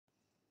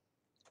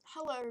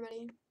Hello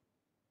everybody.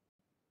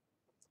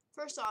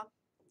 First off,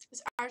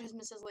 this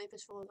advertisement says life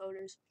is full of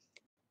odors.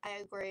 I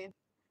agree.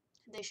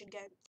 They should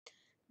get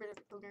rid of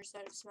odors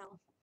that smell.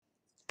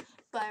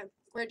 But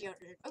we're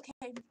deodorant.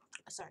 Okay.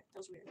 Sorry, that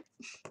was weird.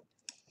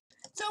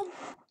 So,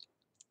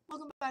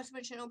 welcome back to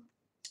my channel.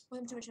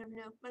 Welcome to my channel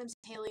now. My name is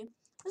Haley.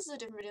 This is a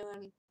different video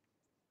than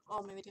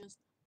all my videos.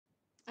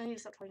 I need to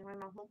stop talking my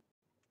mouth.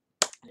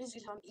 As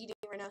you can tell, I'm eating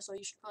right now, so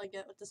you should probably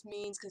get what this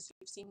means because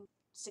you've seen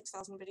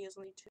 6,000 videos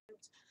on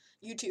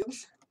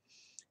YouTube.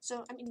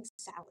 So I'm eating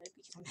salad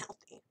because I'm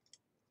healthy.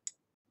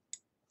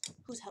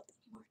 Who's healthy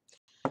anymore?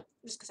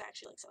 Just because I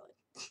actually like salad.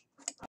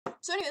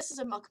 So anyway, this is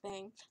a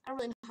mukbang. I don't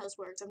really know how this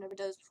works. I've never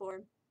done this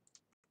before.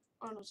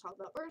 I don't know what to talk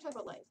about. We're gonna talk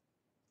about life.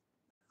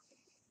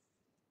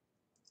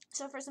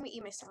 So first, let me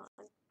eat my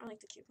salad. I like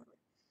the cucumber.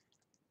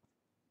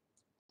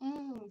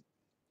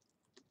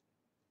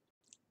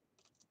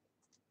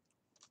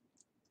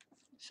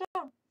 So,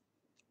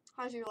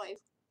 how's your life?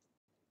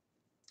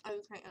 I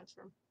can't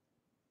answer.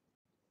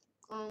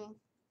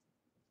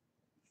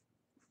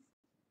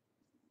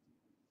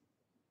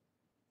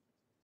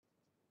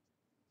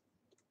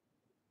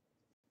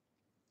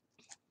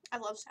 I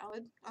love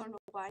salad. I don't know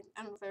why.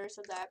 I don't know if I ever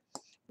said that.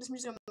 This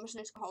music I'm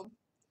listening to called.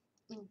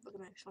 Look at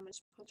my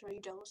comments. Are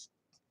you jealous?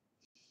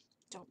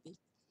 Don't be.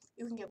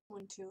 You can get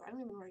one too. I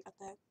don't even know where I got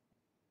that.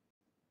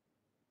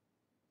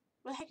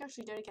 Where the heck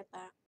actually did I get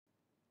that?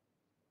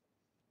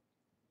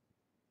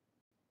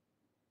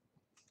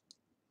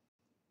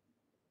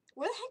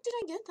 Where the heck did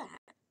I get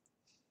that?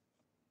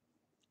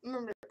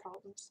 Remember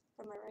problems.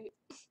 Am I right?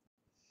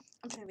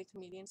 I'm trying to be a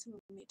comedian.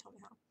 Someone may tell me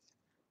how.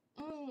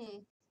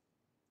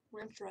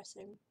 We're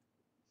interesting.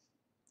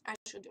 I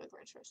should do it. We're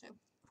interesting.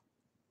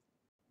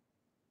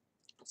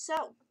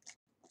 So,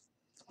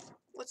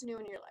 what's new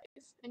in your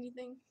life?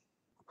 Anything?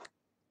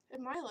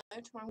 In my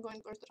life, tomorrow I'm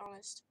going to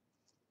orthodontist.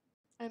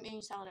 I'm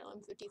eating salad at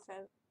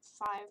 11:55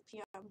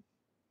 p.m.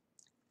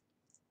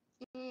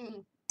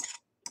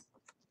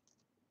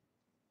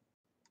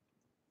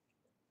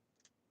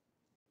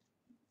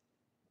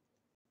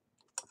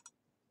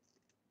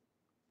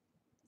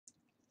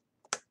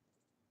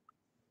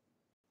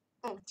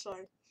 Oh,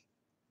 sorry.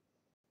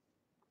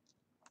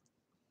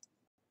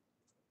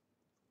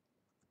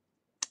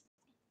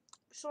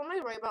 So am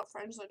I right about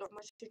friends that don't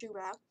much to do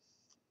back?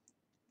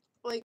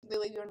 Like, they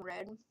leave you in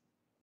red?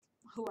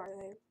 Who are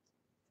they?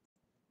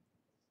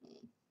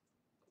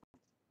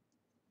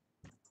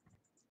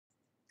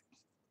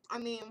 I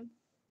mean,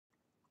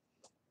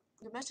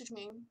 you message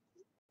me,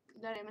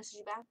 then I message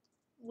you back,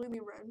 leave me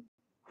red.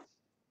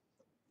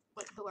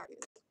 But who are you?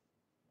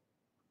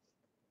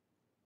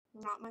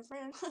 Not my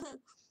friend.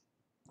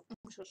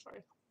 I'm so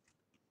sorry.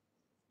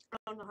 I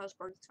don't know how this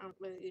works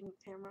really in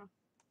camera.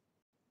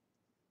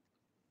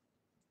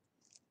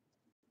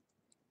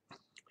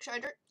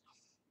 Should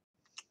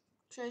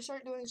I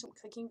start doing some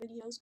cooking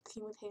videos?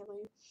 Cooking with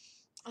Haley.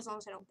 As long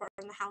as I don't burn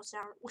the house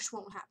down, which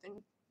won't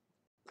happen.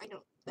 I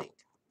don't think.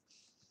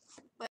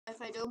 But if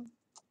I do,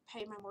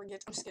 pay my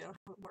mortgage. I'm just kidding, I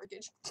don't have a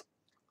mortgage. Who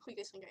do you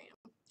guys think I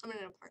am? I'm in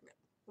an apartment,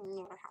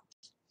 not a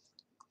house.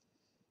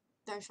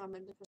 That's what I'm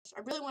in business.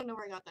 I really want to know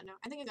where I got that now.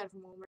 I think I got it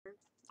from Walmart.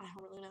 I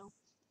don't really know.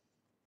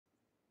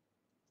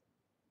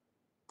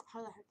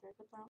 How the heck did I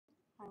get that?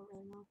 I don't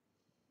really know.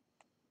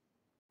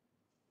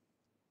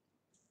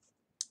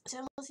 So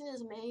I'm listening to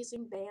this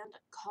amazing band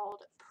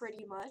called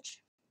Pretty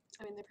Much.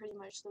 I mean, they're pretty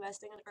much the best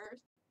thing on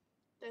earth.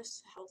 They're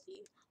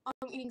healthy.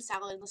 I'm eating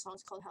salad and the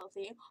song's called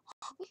Healthy.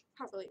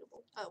 How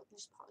relatable. Oh,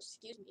 just pause.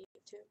 Excuse me,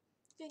 too.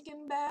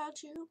 Thinking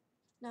about you,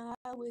 not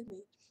with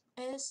me.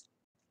 This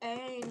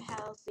ain't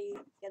healthy.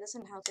 Yeah, this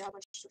isn't healthy. How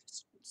much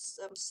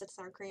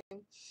sour cream?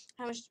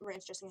 How much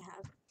ranch dressing I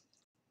have?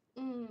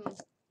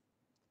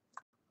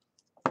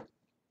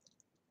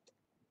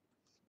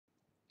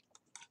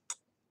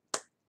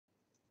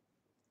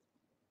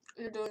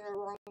 You're doing it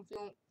wrong if you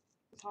don't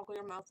talk with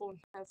your mouth full and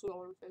have food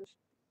all over your face.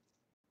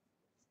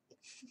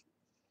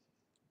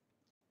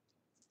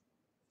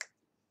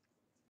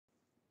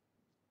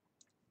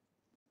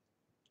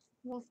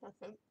 One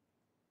second.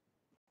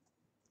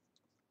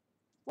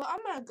 Well,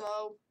 I'm gonna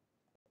go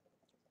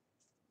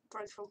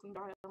fried chicken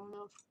diet on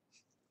this.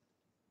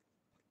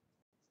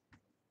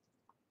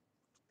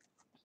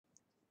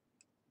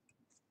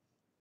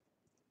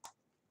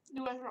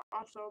 You guys are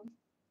awesome.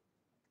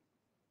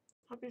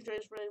 Hope you enjoyed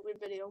this really weird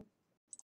video.